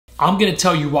I'm gonna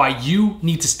tell you why you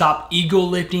need to stop ego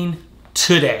lifting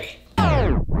today.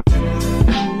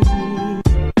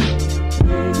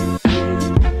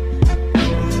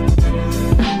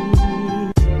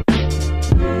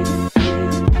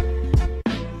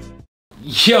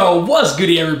 Yo, what's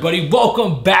goody everybody?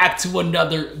 Welcome back to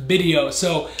another video.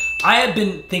 So I have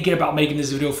been thinking about making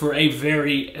this video for a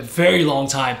very long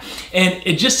time, and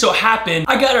it just so happened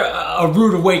I got a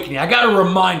rude awakening. I got a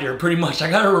reminder, pretty much. I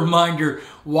got a reminder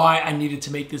why I needed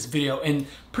to make this video, and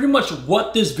pretty much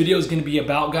what this video is going to be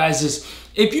about, guys, is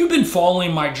if you've been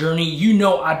following my journey, you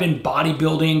know I've been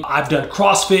bodybuilding, I've done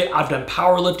CrossFit, I've done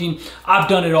powerlifting, I've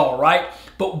done it all, right?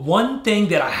 But one thing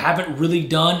that I haven't really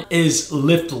done is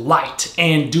lift light,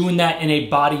 and doing that in a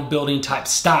bodybuilding type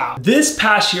style. This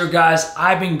past year, guys,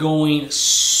 I've been going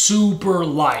super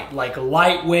light, like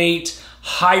lightweight,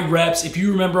 high reps. If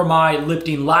you remember my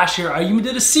lifting last year, I even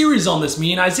did a series on this,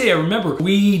 me and Isaiah. Remember,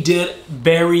 we did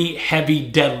very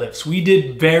heavy deadlifts. We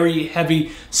did very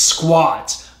heavy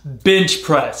squats, bench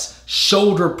press,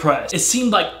 shoulder press. It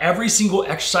seemed like every single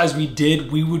exercise we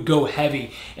did, we would go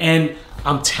heavy. And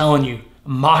I'm telling you,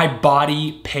 my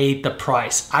body paid the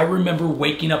price. I remember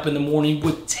waking up in the morning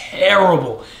with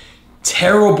terrible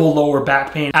lower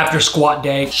back pain after squat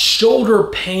day, shoulder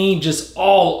pain just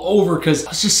all over because I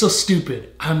was just so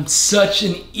stupid. I'm such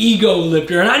an ego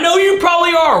lifter, and I know you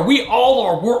probably are. We all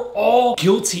are. We're all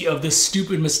guilty of this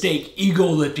stupid mistake, ego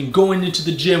lifting, going into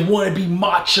the gym, want to be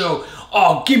macho.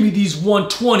 Oh, give me these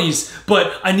 120s,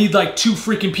 but I need like 2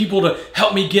 freaking people to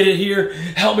help me get it here,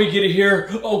 help me get it here.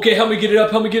 Okay, help me get it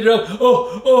up, help me get it up.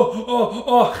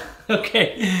 Oh.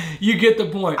 Okay, you get the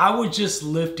point. I was just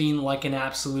lifting like an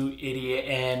absolute idiot,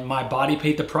 and my body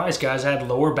paid the price, guys. I had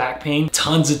lower back pain,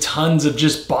 tons of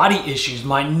just body issues.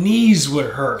 My knees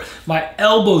would hurt, my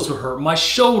elbows would hurt, my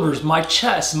shoulders, my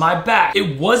chest, my back.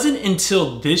 It wasn't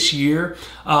until this year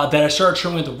that I started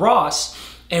training with Ross,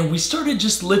 and we started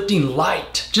just lifting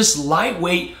light, just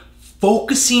lightweight,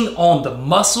 focusing on the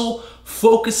muscle,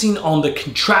 focusing on the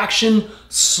contraction,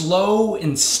 slow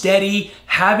and steady,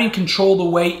 having control of the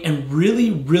weight, and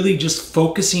really just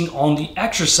focusing on the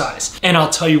exercise. And I'll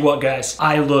tell you what, guys,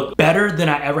 I look better than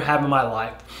I ever have in my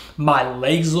life. My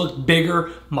legs look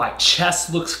bigger, my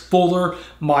chest looks fuller,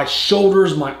 my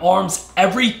shoulders, my arms,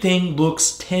 everything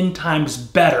looks 10 times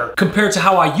better compared to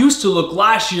how I used to look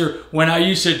last year when I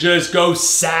used to just go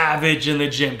savage in the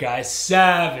gym, guys.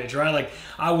 Savage, right? Like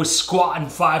I was squatting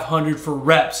 500 for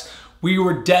reps. We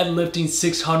were deadlifting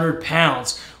 600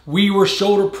 pounds. We were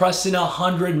shoulder pressing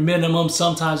 100 minimum,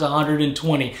 sometimes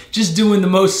 120. Just doing the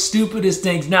most stupidest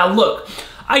things. Now look,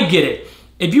 I get it.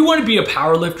 If you want to be a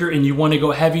power lifter and you want to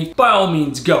go heavy, by all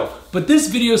means go. But this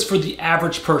video is for the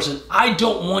average person. I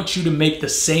don't want you to make the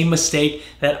same mistake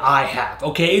that I have,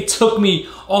 okay? It took me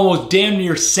almost damn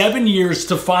near 7 years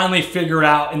to finally figure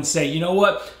out and say, you know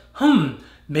what?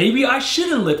 Maybe I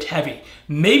shouldn't lift heavy.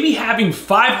 Maybe having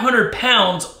 500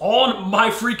 pounds on my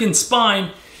freaking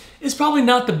spine is probably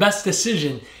not the best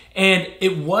decision. And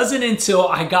it wasn't until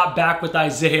I got back with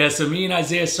Isaiah, so me and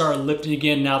Isaiah started lifting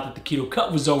again now that the keto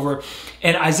cut was over,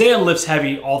 and Isaiah lifts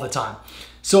heavy all the time.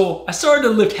 So I started to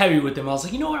lift heavy with him. I was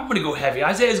like, you know what, I'm gonna go heavy.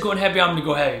 Isaiah's going heavy, I'm gonna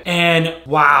go heavy. And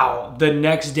wow, the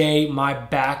next day my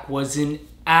back was in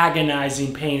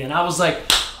agonizing pain, and I was like,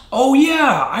 oh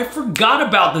yeah, I forgot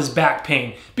about this back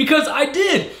pain, because I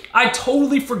did. I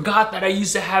totally forgot that I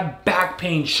used to have back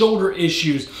pain, shoulder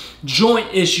issues,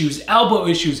 joint issues, elbow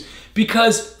issues,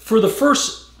 because for the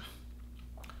first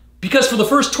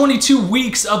 22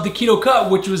 weeks of the keto cut,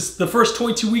 which was the first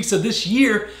 22 weeks of this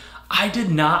year, I did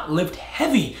not lift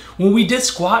heavy. When we did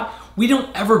squat, we don't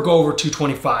ever go over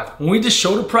 225. When we did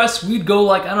shoulder press, we'd go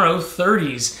like, I don't know,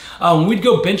 30s. When we'd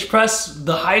go bench press,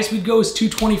 the highest we'd go is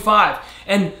 225.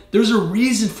 And there's a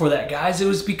reason for that, guys. It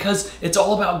was because it's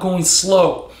all about going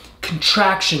slow,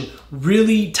 contraction,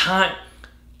 really time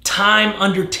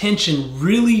under tension,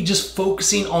 really just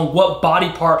focusing on what body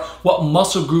part, what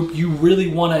muscle group you really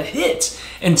want to hit.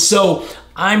 And so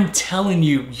I'm telling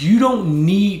you, you don't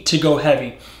need to go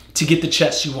heavy to get the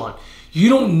chest you want. You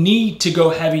don't need to go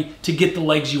heavy to get the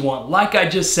legs you want. Like I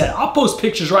just said, I'll post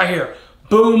pictures right here.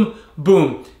 Boom,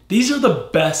 boom. These are the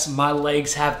best my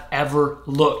legs have ever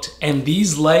looked. And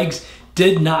these legs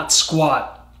did not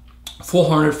squat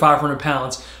 400, 500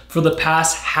 pounds for the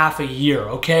past half a year,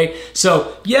 okay?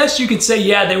 So yes, you can say,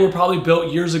 yeah, they were probably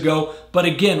built years ago, but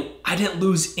again, I didn't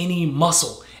lose any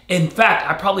muscle. In fact,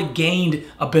 I probably gained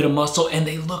a bit of muscle, and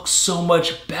they look so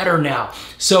much better now.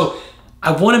 So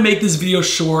I wanna make this video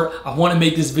short. I wanna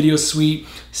make this video sweet.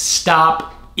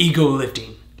 Stop ego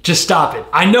lifting. Just stop it.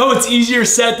 I know it's easier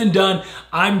said than done.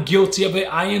 I'm guilty of it.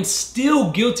 I am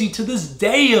still guilty to this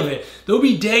day of it. There'll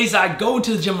be days I go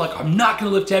into the gym like, I'm not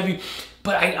gonna lift heavy,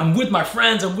 but I'm with my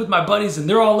friends, I'm with my buddies, and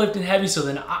they're all lifting heavy, so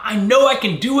then I know I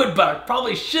can do it, but I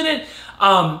probably shouldn't.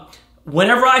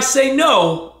 Whenever I say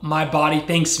no, my body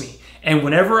thanks me. And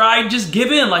whenever I just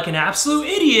give in like an absolute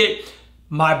idiot,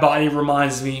 my body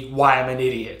reminds me why I'm an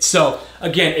idiot. So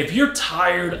again, if you're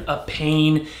tired of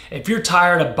pain, if you're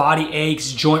tired of body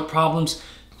aches, joint problems,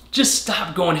 just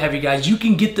stop going heavy, guys. You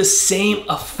can get the same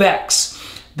effects,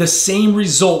 the same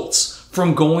results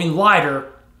from going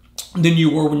lighter than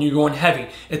you were when you're going heavy.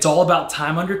 It's all about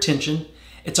time under tension.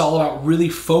 It's all about really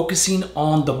focusing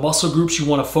on the muscle groups you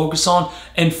want to focus on,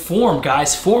 and form,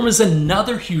 guys. Form is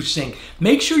another huge thing.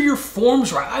 Make sure your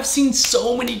form's right. I've seen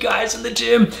so many guys in the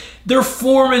gym, their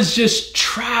form is just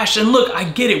trash. And look, I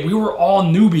get it. We were all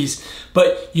newbies,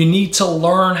 but you need to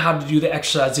learn how to do the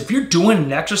exercise. If you're doing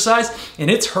an exercise and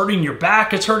it's hurting your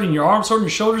back, it's hurting your arms, hurting your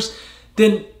shoulders,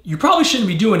 then you probably shouldn't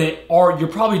be doing it, or you're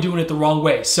probably doing it the wrong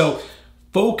way. So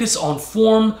focus on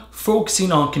form,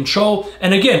 focusing on control.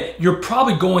 And again, you're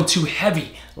probably going too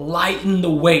heavy. Lighten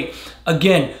the weight.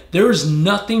 Again, there is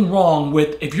nothing wrong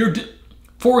with, if you're,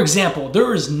 for example,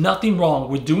 there is nothing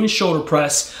wrong with doing shoulder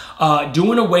press,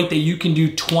 doing a weight that you can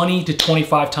do 20 to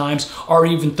 25 times or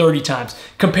even 30 times,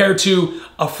 compared to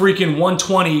a freaking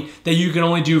 120 that you can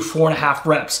only do 4.5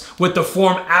 reps. With the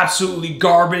form absolutely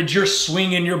garbage, you're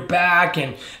swinging your back,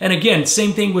 and again,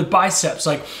 same thing with biceps.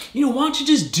 Like, you know, why don't you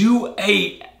just do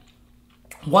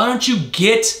why don't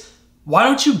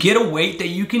you get a weight that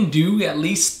you can do at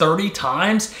least 30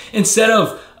 times instead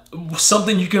of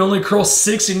something you can only curl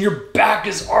 6 and your back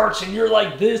is arched and you're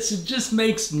like this? It just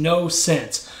makes no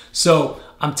sense. So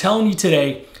I'm telling you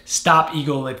today, stop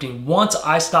ego lifting. Once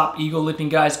I stopped ego lifting,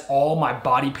 guys, all my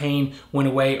body pain went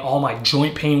away, all my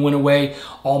joint pain went away,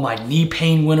 all my knee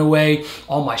pain went away,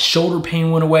 all my shoulder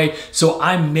pain went away. So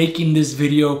I'm making this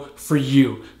video for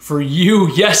you. For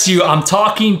you, yes, you, I'm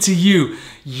talking to you.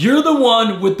 You're the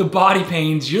one with the body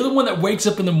pains. You're the one that wakes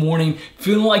up in the morning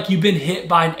feeling like you've been hit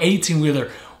by an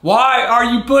 18-wheeler. Why are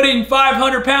you putting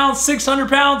 500 pounds, 600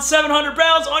 pounds, 700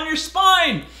 pounds on your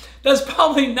spine? That's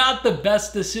probably not the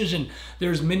best decision.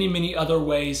 There's many, many other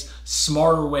ways,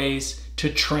 smarter ways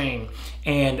to train.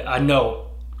 And I know,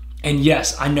 and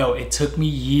yes, I know it took me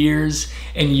years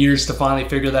and years to finally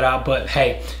figure that out, but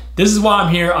hey, this is why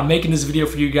I'm here. I'm making this video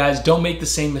for you guys. Don't make the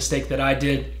same mistake that I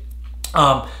did.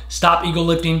 Stop ego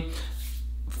lifting.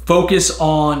 Focus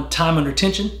on time under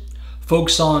tension.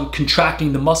 Focus on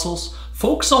contracting the muscles.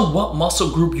 Focus on what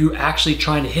muscle group you're actually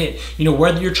trying to hit. You know,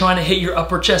 whether you're trying to hit your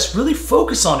upper chest, really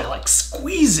focus on it, like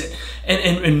squeeze it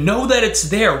and know that it's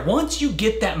there. Once you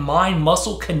get that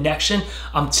mind-muscle connection,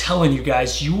 I'm telling you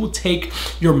guys, you will take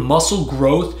your muscle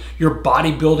growth, your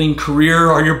bodybuilding career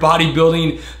or your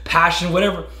bodybuilding passion,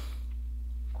 whatever,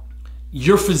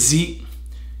 your physique,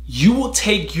 you will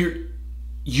take your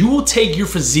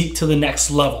physique to the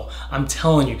next level. I'm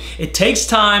telling you, it takes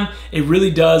time. It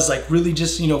really does. Like really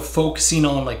just, you know, focusing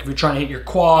on, like if you're trying to hit your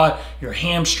quad, your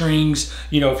hamstrings,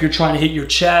 you know, if you're trying to hit your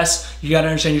chest, you got to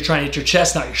understand you're trying to hit your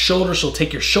chest, not your shoulder. So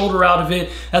take your shoulder out of it.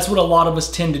 That's what a lot of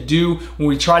us tend to do. When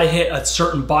we try to hit a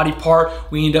certain body part,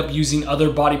 we end up using other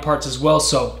body parts as well.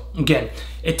 So again,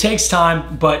 it takes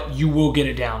time, but you will get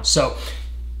it down. So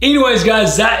anyways,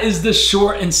 guys, that is the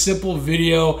short and simple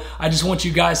video. I just want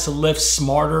you guys to lift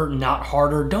smarter, not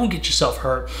harder. Don't get yourself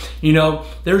hurt. You know,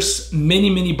 there's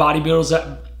many bodybuilders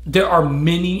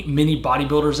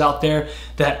out there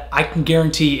that I can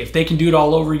guarantee if they can do it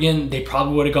all over again, they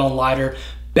probably would have gone lighter.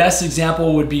 Best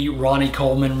example would be Ronnie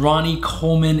Coleman. Ronnie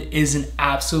Coleman is an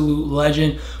absolute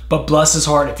legend, but bless his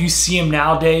heart, if you see him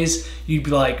nowadays, you'd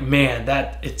be like, man,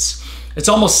 it's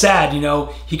almost sad, you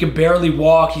know. He can barely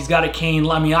walk. He's got a cane.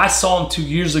 I mean, I saw him 2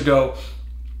 years ago.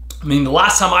 I mean, the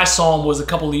last time I saw him was a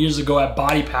couple of years ago at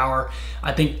Body Power,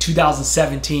 I think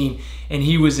 2017, and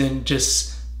he was in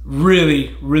just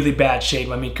really bad shape.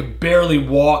 I mean, could barely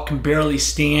walk, can barely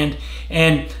stand.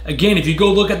 And again, if you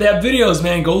go look at that videos,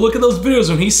 man, go look at those videos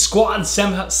when he's squatting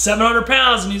 700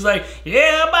 pounds and he's like,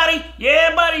 yeah,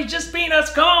 buddy, just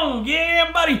peanuts, come on,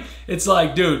 yeah, buddy. It's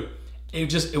like, dude,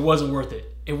 it wasn't worth it.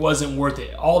 It wasn't worth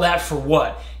it. All that for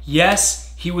what?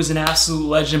 Yes, he was an absolute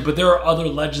legend, but there are other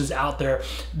legends out there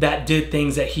that did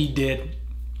things that he did.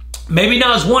 Maybe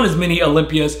not as many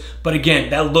Olympias, but again,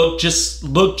 that look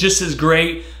just as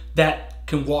great, that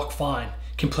can walk fine,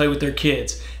 can play with their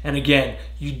kids. And again,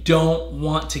 you don't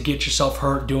want to get yourself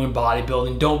hurt doing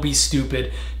bodybuilding. Don't be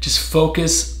stupid. Just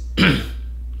focus.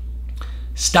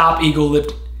 Stop ego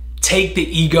lifting. Take the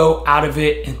ego out of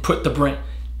it and put the brain.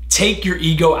 take your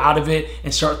ego out of it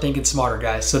and start thinking smarter,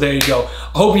 guys. So there you go.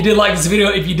 I hope you did like this video.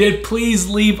 If you did, please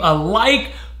leave a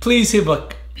like. Please hit a...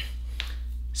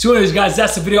 So anyways, guys,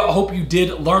 that's the video. I hope you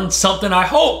did learn something. I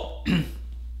hope.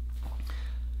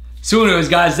 So anyways,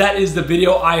 guys, that is the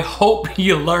video. I hope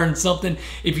you learned something.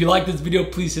 If you like this video,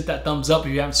 please hit that thumbs up.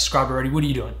 If you haven't subscribed already, what are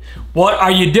you doing? What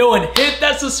are you doing? Hit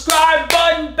that subscribe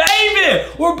button, baby.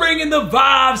 We're bringing the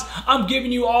vibes. I'm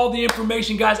giving you all the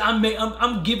information, guys. I'm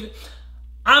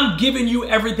giving you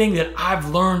everything that I've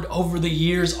learned over the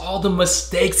years, all the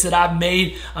mistakes that I've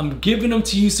made. I'm giving them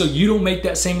to you so you don't make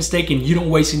that same mistake and you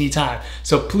don't waste any time.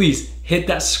 So please hit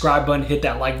that subscribe button, hit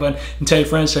that like button, and tell your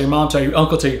friends, tell your mom, tell your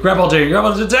uncle, tell your grandpa, tell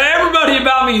everybody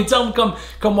about me, and tell them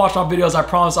come watch my videos. I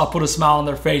promise I'll put a smile on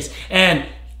their face. And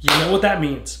you know what that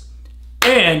means.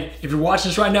 And if you're watching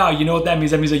this right now, you know what that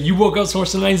means. That means that you woke up somewhere,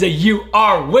 so that means that you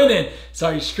are winning. So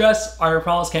your stress, your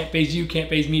problems can't phase you, can't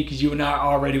phase me, because you and I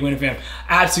are already winning, fam.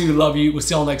 I absolutely love you. We'll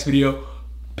see you on the next video.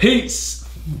 Peace.